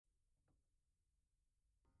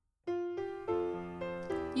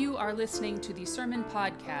are listening to the sermon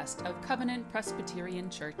podcast of Covenant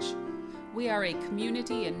Presbyterian Church. We are a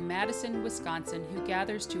community in Madison, Wisconsin who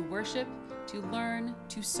gathers to worship, to learn,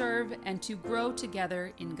 to serve, and to grow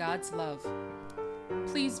together in God's love.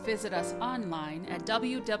 Please visit us online at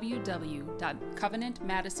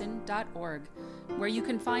www.covenantmadison.org, where you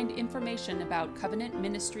can find information about Covenant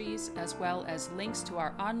Ministries as well as links to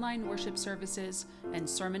our online worship services and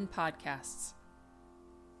sermon podcasts.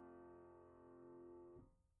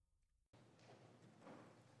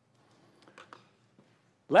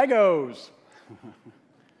 Legos.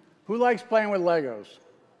 Who likes playing with Legos?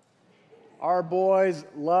 Our boys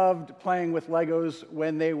loved playing with Legos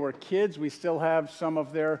when they were kids. We still have some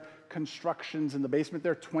of their constructions in the basement.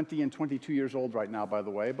 They're 20 and 22 years old right now, by the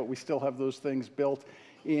way, but we still have those things built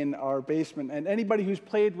in our basement. And anybody who's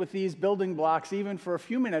played with these building blocks, even for a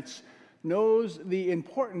few minutes, knows the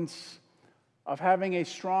importance of having a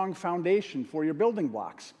strong foundation for your building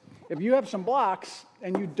blocks. If you have some blocks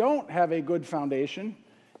and you don't have a good foundation,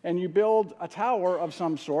 and you build a tower of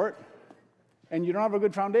some sort, and you don't have a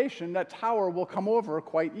good foundation, that tower will come over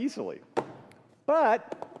quite easily.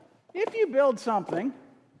 But if you build something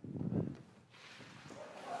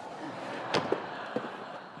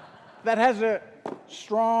that has a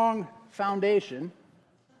strong foundation,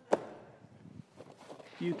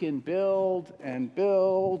 you can build and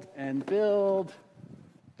build and build,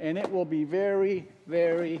 and it will be very,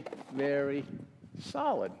 very, very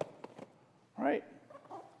solid, right?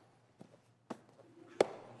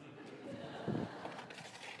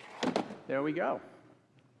 There we go.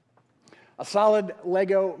 A solid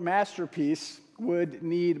Lego masterpiece would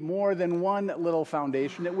need more than one little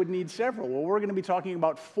foundation. It would need several. Well, we're going to be talking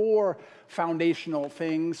about 4 foundational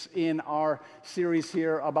things in our series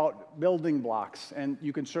here about building blocks. And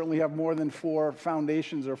you can certainly have more than 4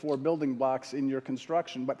 foundations or 4 building blocks in your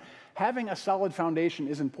construction. But having a solid foundation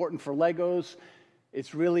is important for Legos.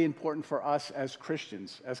 It's really important for us as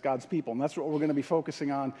Christians, as God's people, and that's what we're going to be focusing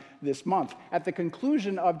on this month. At the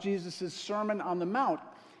conclusion of Jesus' Sermon on the Mount,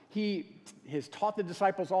 he has taught the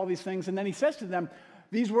disciples all these things, and then he says to them,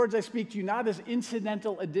 "These words I speak to you not as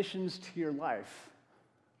incidental additions to your life,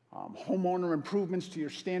 homeowner improvements to your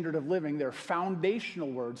standard of living. They're foundational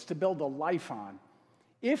words to build a life on.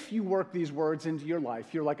 If you work these words into your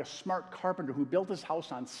life, you're like a smart carpenter who built his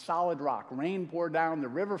house on solid rock. Rain poured down, the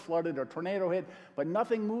river flooded, a tornado hit, but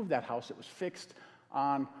nothing moved that house. It was fixed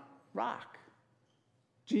on rock."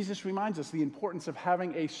 Jesus reminds us the importance of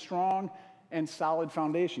having a strong and solid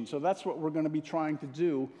foundation. So that's what we're going to be trying to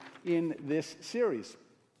do in this series.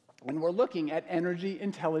 And we're looking at energy,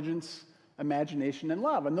 intelligence, imagination, and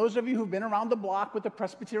love. And those of you who've been around the block with the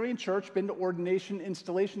Presbyterian Church, been to ordination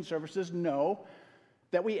installation services, know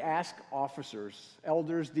that we ask officers,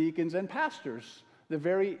 elders, deacons, and pastors the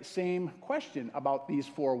very same question about these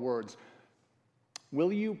 4 words.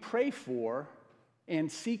 Will you pray for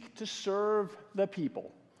and seek to serve the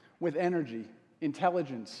people with energy,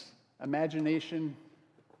 intelligence, imagination,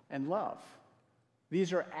 and love?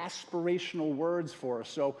 These are aspirational words for us.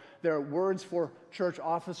 So they're words for church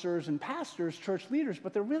officers and pastors, church leaders,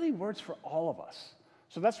 but they're really words for all of us.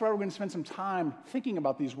 So that's why we're going to spend some time thinking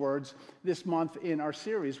about these words this month in our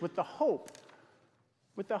series with the hope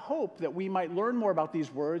that we might learn more about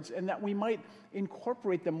these words and that we might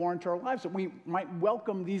incorporate them more into our lives, that we might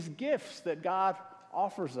welcome these gifts that God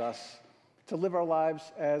offers us to live our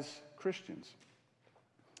lives as Christians.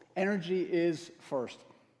 Energy is first.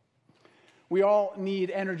 We all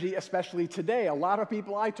need energy, especially today. A lot of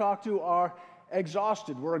people I talk to are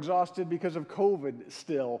exhausted. We're exhausted because of COVID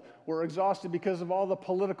still. We're exhausted because of all the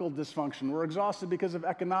political dysfunction. We're exhausted because of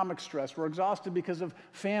economic stress. We're exhausted because of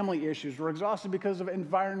family issues. We're exhausted because of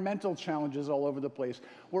environmental challenges all over the place.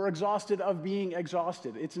 We're exhausted of being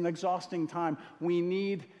exhausted. It's an exhausting time. We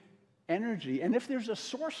need energy. And if there's a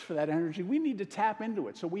source for that energy, we need to tap into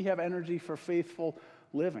it so we have energy for faithful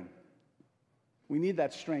living. We need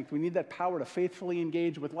that strength. We need that power to faithfully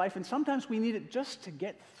engage with life. And sometimes we need it just to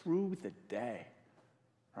get through the day,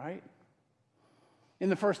 right? In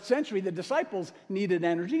the first century, the disciples needed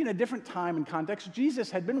energy in a different time and context.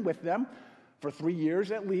 Jesus had been with them for 3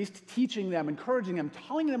 years at least, teaching them, encouraging them,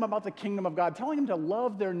 telling them about the kingdom of God, telling them to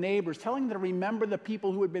love their neighbors, telling them to remember the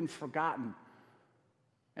people who had been forgotten.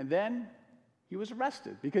 And then he was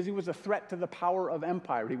arrested because he was a threat to the power of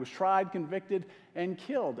empire. He was tried, convicted, and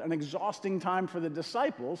killed. An exhausting time for the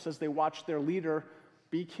disciples as they watched their leader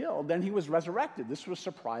be killed. Then he was resurrected. This was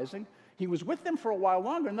surprising. He was with them for a while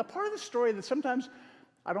longer. And the part of the story that sometimes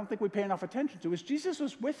I don't think we pay enough attention to is Jesus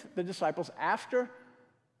was with the disciples after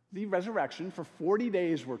the resurrection for 40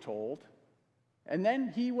 days, we're told. And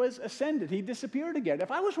then he was ascended. He disappeared again.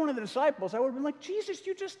 If I was one of the disciples, I would have been like, Jesus,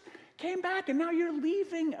 you just came back and now you're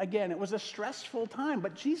leaving again. It was a stressful time.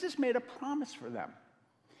 But Jesus made a promise for them.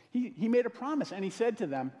 He made a promise, and he said to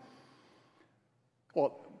them,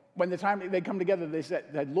 well, when the time they come together, they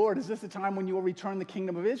said, Lord, is this the time when you will return the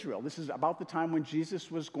kingdom of Israel? This is about the time when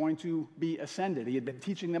Jesus was going to be ascended. He had been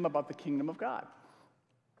teaching them about the kingdom of God.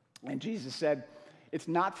 And Jesus said, it's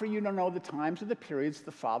not for you to know the times or the periods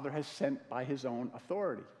the Father has sent by his own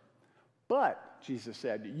authority. But, Jesus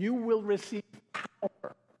said, you will receive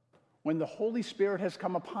power when the Holy Spirit has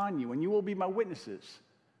come upon you, and you will be my witnesses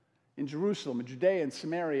in Jerusalem, in Judea, and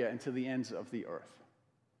Samaria, and to the ends of the earth.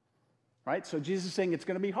 Right? So Jesus is saying it's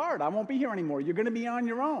going to be hard. I won't be here anymore. You're going to be on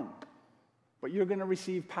your own. But you're going to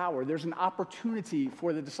receive power. There's an opportunity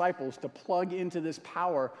for the disciples to plug into this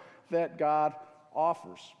power that God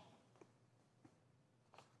offers.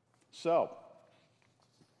 So,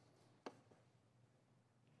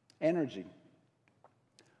 energy.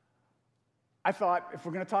 I thought if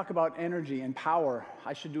we're going to talk about energy and power,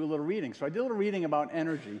 I should do a little reading. So I did a little reading about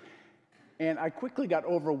energy. And I quickly got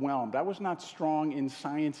overwhelmed. I was not strong in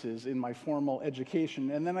sciences in my formal education.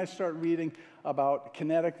 And then I started reading about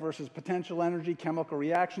kinetic versus potential energy, chemical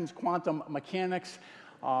reactions, quantum mechanics.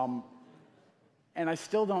 And I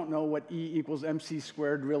still don't know what E equals mc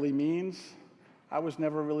squared really means. I was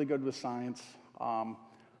never really good with science.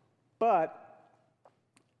 But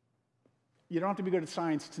you don't have to be good at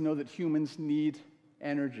science to know that humans need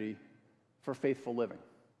energy for faithful living.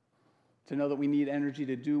 To know that we need energy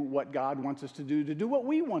to do what God wants us to do what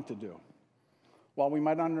we want to do. While we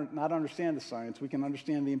might not understand the science, we can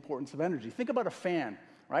understand the importance of energy. Think about a fan,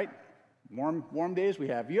 right? Warm days we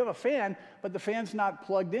have. You have a fan, but the fan's not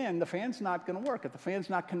plugged in, the fan's not going to work. If the fan's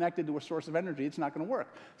not connected to a source of energy, it's not going to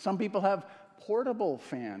work. Some people have portable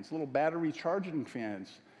fans, little battery charging fans.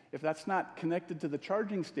 If that's not connected to the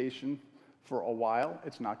charging station for a while,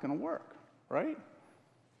 it's not going to work, right?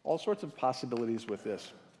 All sorts of possibilities with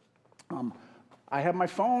this. I have my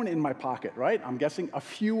phone in my pocket, right? I'm guessing a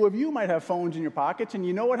few of you might have phones in your pockets, and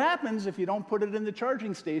you know what happens if you don't put it in the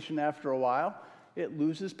charging station after a while. It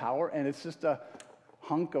loses power, and it's just a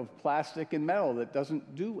hunk of plastic and metal that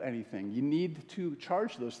doesn't do anything. You need to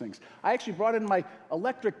charge those things. I actually brought in my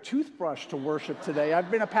electric toothbrush to worship today.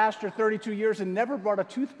 I've been a pastor 32 years and never brought a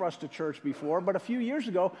toothbrush to church before, but a few years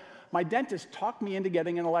ago, my dentist talked me into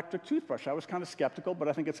getting an electric toothbrush. I was kind of skeptical, but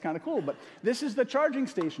I think it's kind of cool. But this is the charging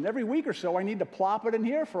station. Every week or so, I need to plop it in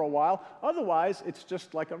here for a while. Otherwise, it's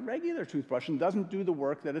just like a regular toothbrush and doesn't do the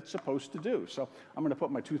work that it's supposed to do. So I'm going to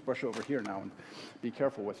put my toothbrush over here now and be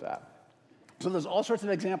careful with that. So there's all sorts of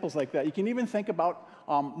examples like that. You can even think about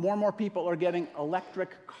more and more people are getting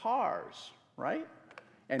electric cars, right?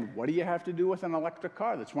 And what do you have to do with an electric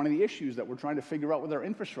car? That's one of the issues that we're trying to figure out with our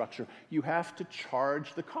infrastructure. You have to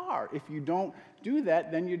charge the car. If you don't do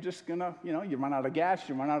that, then you're just gonna, you run out of gas,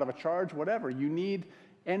 you run out of a charge, whatever. You need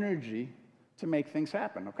energy to make things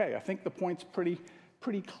happen. Okay, I think the point's pretty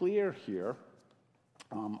clear here.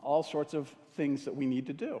 All sorts of things that we need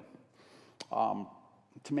to do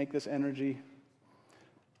to make this energy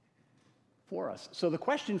for us. So the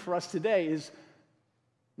question for us today is,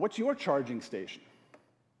 what's your charging station?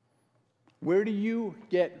 Where do you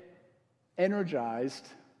get energized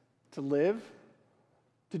to live,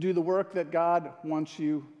 to do the work that God wants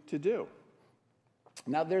you to do?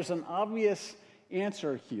 Now, there's an obvious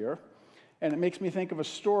answer here, and it makes me think of a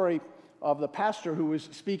story of the pastor who was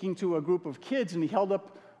speaking to a group of kids, and he held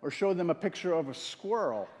up or showed them a picture of a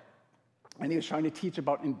squirrel. And he was trying to teach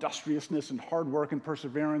about industriousness and hard work and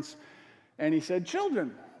perseverance. And he said,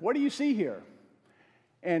 "Children, what do you see here?"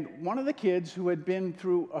 And one of the kids, who had been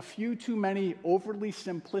through a few too many overly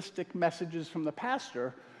simplistic messages from the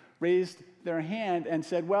pastor, raised their hand and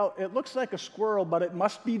said, "Well, it looks like a squirrel, but it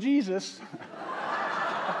must be Jesus."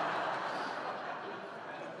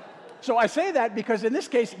 So I say that because in this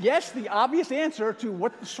case, yes, the obvious answer to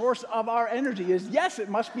what the source of our energy is, yes, it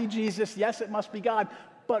must be Jesus, yes, it must be God,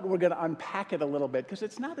 but we're going to unpack it a little bit because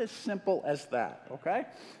it's not as simple as that, okay?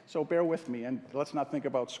 So bear with me, and let's not think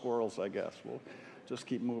about squirrels, I guess. We'll just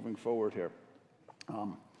keep moving forward here.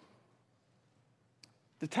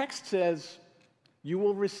 The text says, you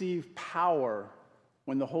will receive power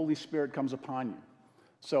when the Holy Spirit comes upon you.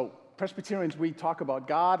 So Presbyterians, we talk about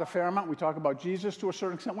God a fair amount. We talk about Jesus to a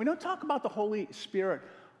certain extent. We don't talk about the Holy Spirit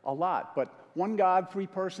a lot, but one God, three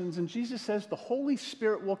persons, and Jesus says the Holy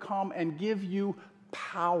Spirit will come and give you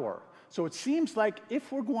power. So it seems like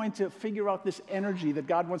if we're going to figure out this energy that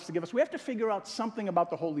God wants to give us, we have to figure out something about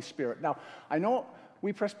the Holy Spirit. Now, I know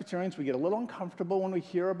we Presbyterians, we get a little uncomfortable when we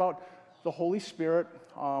hear about the Holy Spirit.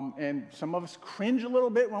 and some of us cringe a little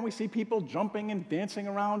bit when we see people jumping and dancing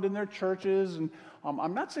around in their churches. And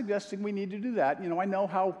I'm not suggesting we need to do that. I know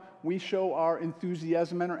how we show our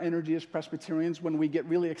enthusiasm and our energy as Presbyterians. When we get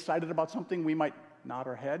really excited about something, we might nod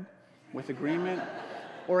our head with agreement.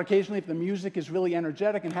 Or occasionally, if the music is really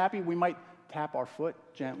energetic and happy, we might tap our foot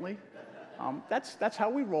gently. That's how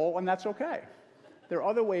we roll, and that's okay. There are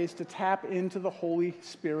other ways to tap into the Holy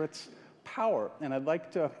Spirit's power, and I'd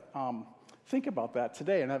like to think about that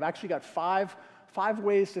today. And I've actually got five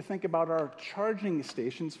ways to think about our charging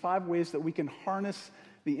stations, 5 ways that we can harness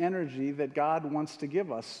the energy that God wants to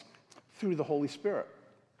give us through the Holy Spirit,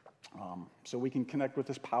 so we can connect with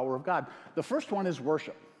this power of God. The first one is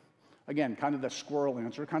worship. Again, kind of the squirrel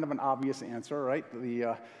answer, kind of an obvious answer, right?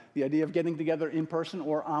 The idea of getting together in person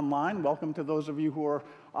or online. Welcome to those of you who are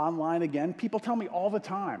online again. People tell me all the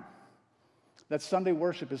time that Sunday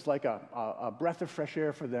worship is like a breath of fresh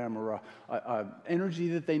air for them, or a energy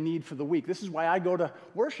that they need for the week. This is why I go to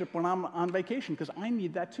worship when I'm on vacation, because I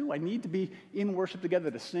need that too. I need to be in worship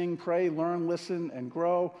together to sing, pray, learn, listen, and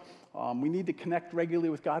grow. We need to connect regularly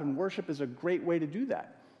with God, and worship is a great way to do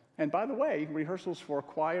that. And by the way, rehearsals for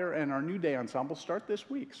choir and our New Day ensemble start this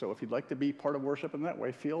week. So if you'd like to be part of worship in that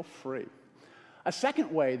way, feel free. A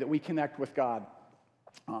second way that we connect with God,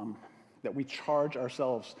 that we charge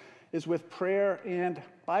ourselves, is with prayer and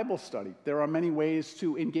Bible study. There are many ways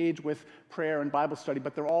to engage with prayer and Bible study,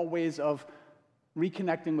 but they're all ways of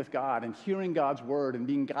reconnecting with God and hearing God's word and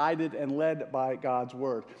being guided and led by God's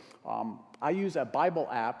word. I use a Bible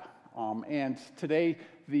app, and today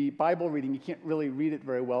the Bible reading, you can't really read it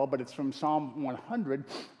very well, but it's from Psalm 100,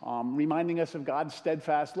 reminding us of God's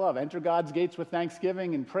steadfast love. Enter God's gates with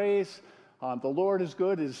thanksgiving and praise. The Lord is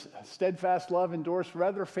good, his steadfast love endures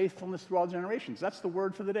forever, faithfulness through all generations. That's the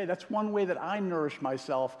word for the day. That's one way that I nourish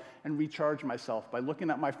myself and recharge myself, by looking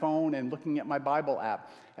at my phone and looking at my Bible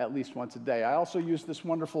app at least once a day. I also use this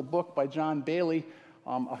wonderful book by John Bailey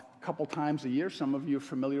a couple times a year. Some of you are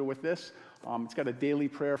familiar with this. It's got a daily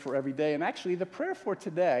prayer for every day. And actually, the prayer for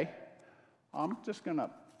today, I'm just going to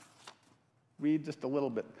read just a little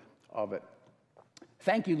bit of it.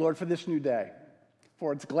 Thank you, Lord, for this new day,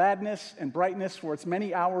 for its gladness and brightness, for its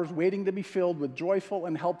many hours waiting to be filled with joyful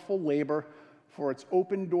and helpful labor, for its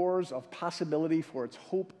open doors of possibility, for its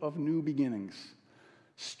hope of new beginnings.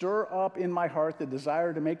 Stir up in my heart the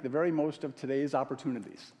desire to make the very most of today's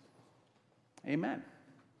opportunities. Amen.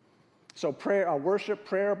 So prayer, worship,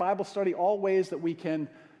 prayer, Bible study, all ways that we can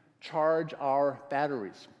charge our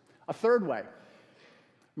batteries. A third way,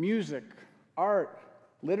 music, art,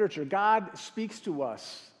 literature. God speaks to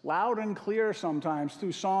us loud and clear sometimes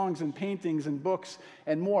through songs and paintings and books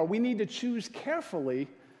and more. We need to choose carefully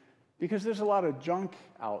because there's a lot of junk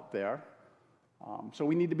out there. So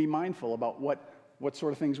we need to be mindful about what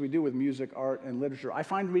sort of things we do with music, art, and literature. I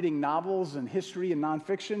find reading novels and history and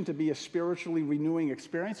nonfiction to be a spiritually renewing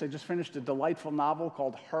experience. I just finished a delightful novel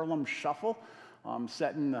called Harlem Shuffle,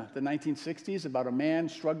 set in the 1960s, about a man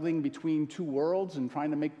struggling between two worlds and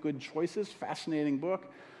trying to make good choices. Fascinating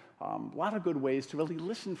book. A lot of good ways to really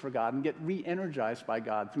listen for God and get re-energized by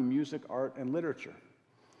God through music, art, and literature.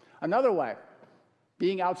 Another way,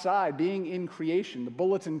 being outside, being in creation. The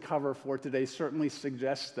bulletin cover for today certainly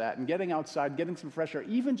suggests that. And getting outside, getting some fresh air,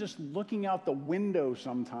 even just looking out the window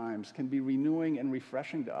sometimes can be renewing and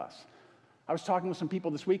refreshing to us. I was talking with some people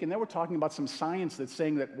this week, and they were talking about some science that's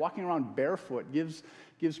saying that walking around barefoot gives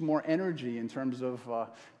more energy in terms of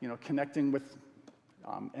connecting with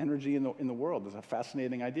energy in the world. It's a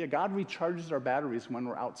fascinating idea. God recharges our batteries when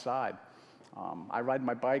we're outside. I ride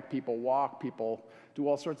my bike, people walk, people do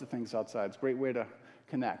all sorts of things outside. It's a great way to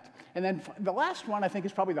connect. And then the last one I think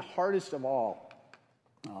is probably the hardest of all.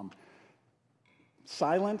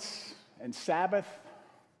 Silence and Sabbath,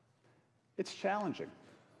 it's challenging.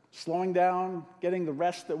 Slowing down, getting the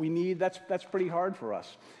rest that we need, that's pretty hard for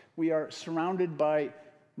us. We are surrounded by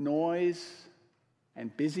noise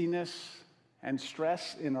and busyness and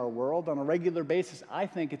stress in our world on a regular basis. I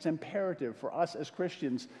think it's imperative for us as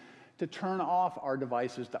Christians to turn off our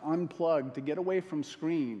devices, to unplug, to get away from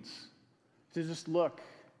screens, to just look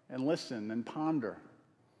and listen and ponder,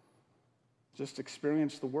 just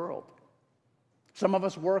experience the world. Some of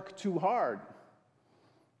us work too hard.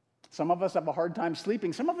 Some of us have a hard time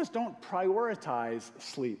sleeping. Some of us don't prioritize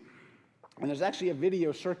sleep. And there's actually a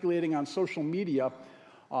video circulating on social media,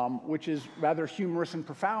 which is rather humorous and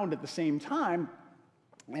profound at the same time.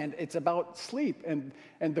 And it's about sleep. And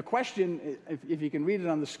the question, if you can read it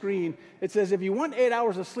on the screen, it says, if you want 8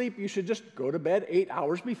 hours of sleep, you should just go to bed 8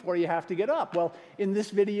 hours before you have to get up. Well, in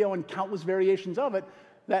this video and countless variations of it,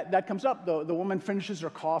 that comes up. The woman finishes her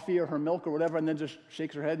coffee or her milk or whatever and then just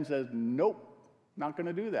shakes her head and says, nope, not going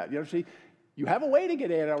to do that. See, you have a way to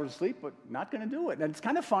get 8 hours of sleep, but not going to do it. And it's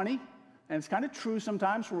kind of funny, and it's kind of true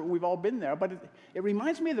sometimes. We've all been there, but it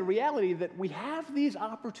reminds me of the reality that we have these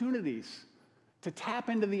opportunities to tap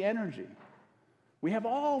into the energy. We have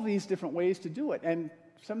all these different ways to do it, and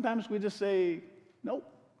sometimes we just say, nope,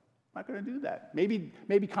 not going to do that.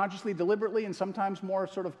 Maybe consciously, deliberately, and sometimes more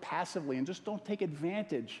sort of passively, and just don't take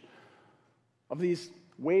advantage of these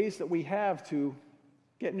ways that we have to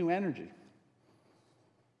get new energy.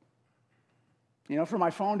 For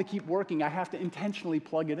my phone to keep working, I have to intentionally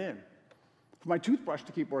plug it in. For my toothbrush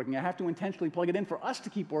to keep working, I have to intentionally plug it in. For us to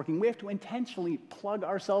keep working, we have to intentionally plug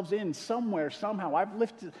ourselves in somewhere, somehow. I've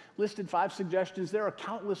listed 5 suggestions. There are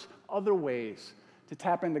countless other ways to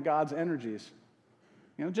tap into God's energies.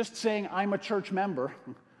 Just saying I'm a church member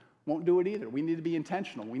won't do it either. We need to be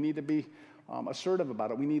intentional. We need to be assertive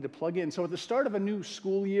about it. We need to plug in. So at the start of a new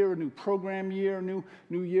school year, a new program year, a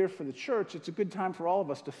new year for the church, it's a good time for all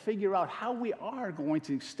of us to figure out how we are going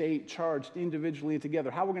to stay charged individually and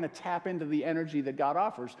together, how we're going to tap into the energy that God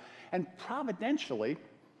offers. And providentially,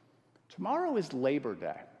 tomorrow is Labor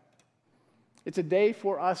Day. It's a day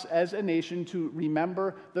for us as a nation to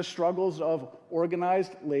remember the struggles of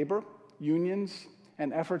organized labor, unions,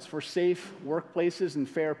 and efforts for safe workplaces and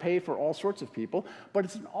fair pay for all sorts of people. But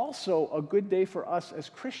it's also a good day for us as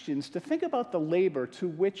Christians to think about the labor to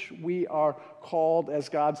which we are called as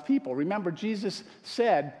God's people. Remember, Jesus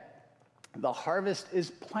said, "The harvest is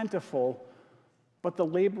plentiful, but the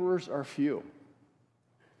laborers are few."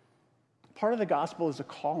 Part of the gospel is a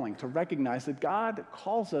calling to recognize that God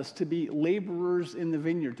calls us to be laborers in the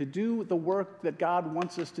vineyard, to do the work that God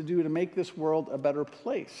wants us to do to make this world a better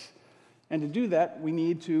place. And to do that, we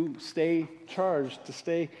need to stay charged, to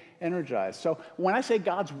stay energized. So when I say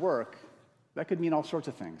God's work, that could mean all sorts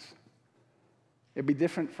of things. It'd be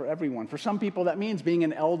different for everyone. For some people, that means being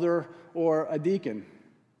an elder or a deacon,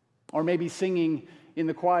 or maybe singing in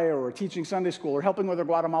the choir, or teaching Sunday school, or helping with a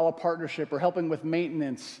Guatemala partnership, or helping with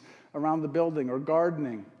maintenance around the building, or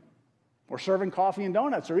gardening, or serving coffee and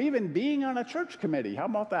donuts, or even being on a church committee. How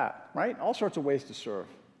about that, right? All sorts of ways to serve.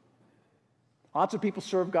 Lots of people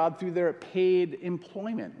serve God through their paid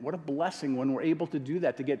employment. What a blessing when we're able to do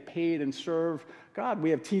that, to get paid and serve God.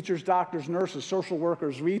 We have teachers, doctors, nurses, social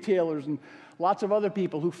workers, retailers, and lots of other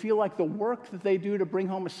people who feel like the work that they do to bring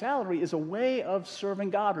home a salary is a way of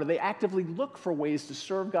serving God, or they actively look for ways to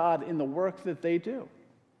serve God in the work that they do.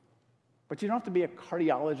 But you don't have to be a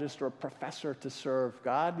cardiologist or a professor to serve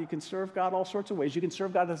God. You can serve God all sorts of ways. You can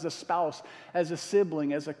serve God as a spouse, as a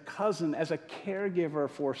sibling, as a cousin, as a caregiver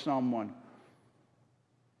for someone.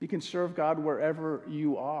 You can serve God wherever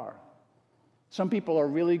you are. Some people are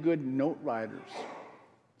really good note writers.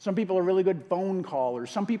 Some people are really good phone callers.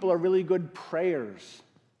 Some people are really good prayers.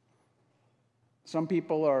 Some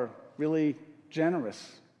people are really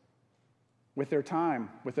generous with their time,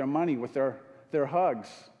 with their money, with their hugs.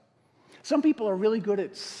 Some people are really good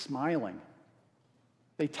at smiling.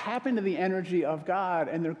 They tap into the energy of God,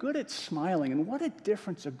 and they're good at smiling. And what a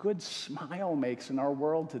difference a good smile makes in our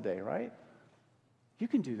world today, right? You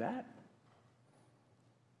can do that.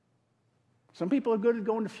 Some people are good at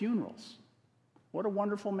going to funerals. What a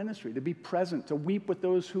wonderful ministry, to be present, to weep with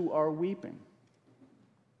those who are weeping.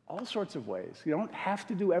 All sorts of ways. You don't have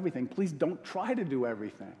to do everything. Please don't try to do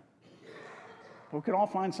everything. We can all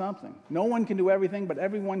find something. No one can do everything, but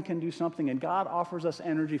everyone can do something, and God offers us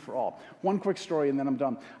energy for all. One quick story, and then I'm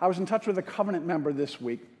done. I was in touch with a Covenant member this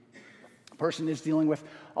week. The person is dealing with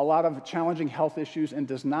a lot of challenging health issues and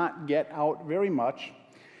does not get out very much.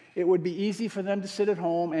 It would be easy for them to sit at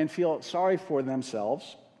home and feel sorry for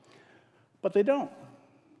themselves, but they don't.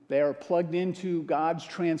 They are plugged into God's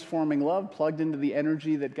transforming love, plugged into the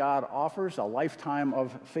energy that God offers. A lifetime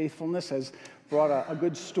of faithfulness has brought a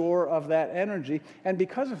good store of that energy. And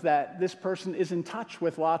because of that, this person is in touch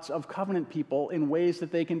with lots of Covenant people in ways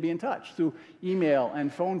that they can be in touch, through email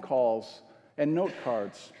and phone calls and note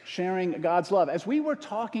cards, sharing God's love. As we were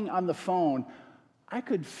talking on the phone, I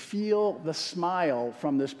could feel the smile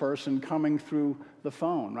from this person coming through the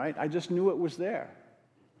phone, right? I just knew it was there.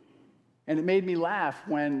 And it made me laugh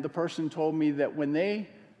when the person told me that when they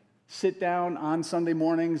sit down on Sunday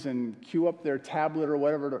mornings and queue up their tablet or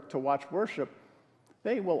whatever to watch worship,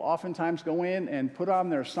 they will oftentimes go in and put on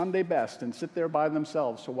their Sunday best and sit there by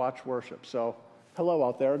themselves to watch worship. So, hello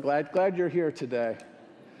out there. Glad you're here today.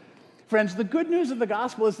 Friends, the good news of the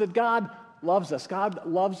gospel is that God loves us. God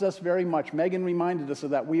loves us very much. Megan reminded us of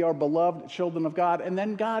that. We are beloved children of God, and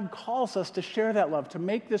then God calls us to share that love, to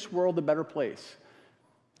make this world a better place.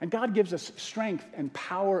 And God gives us strength and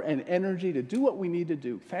power and energy to do what we need to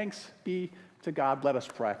do. Thanks be to God. Let us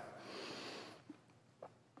pray.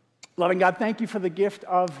 Loving God, thank you for the gift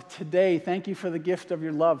of today. Thank you for the gift of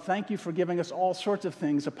your love. Thank you for giving us all sorts of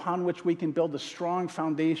things upon which we can build a strong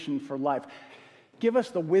foundation for life. Give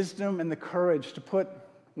us the wisdom and the courage to put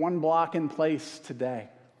one block in place today.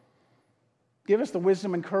 Give us the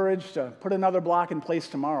wisdom and courage to put another block in place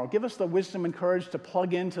tomorrow. Give us the wisdom and courage to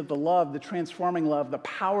plug into the love, the transforming love, the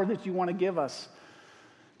power that you want to give us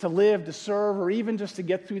to live, to serve, or even just to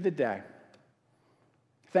get through the day.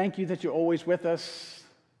 Thank you that you're always with us.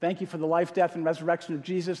 Thank you for the life, death, and resurrection of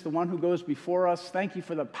Jesus, the one who goes before us. Thank you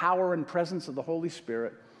for the power and presence of the Holy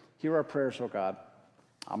Spirit. Hear our prayers, O God.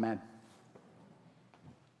 Amen.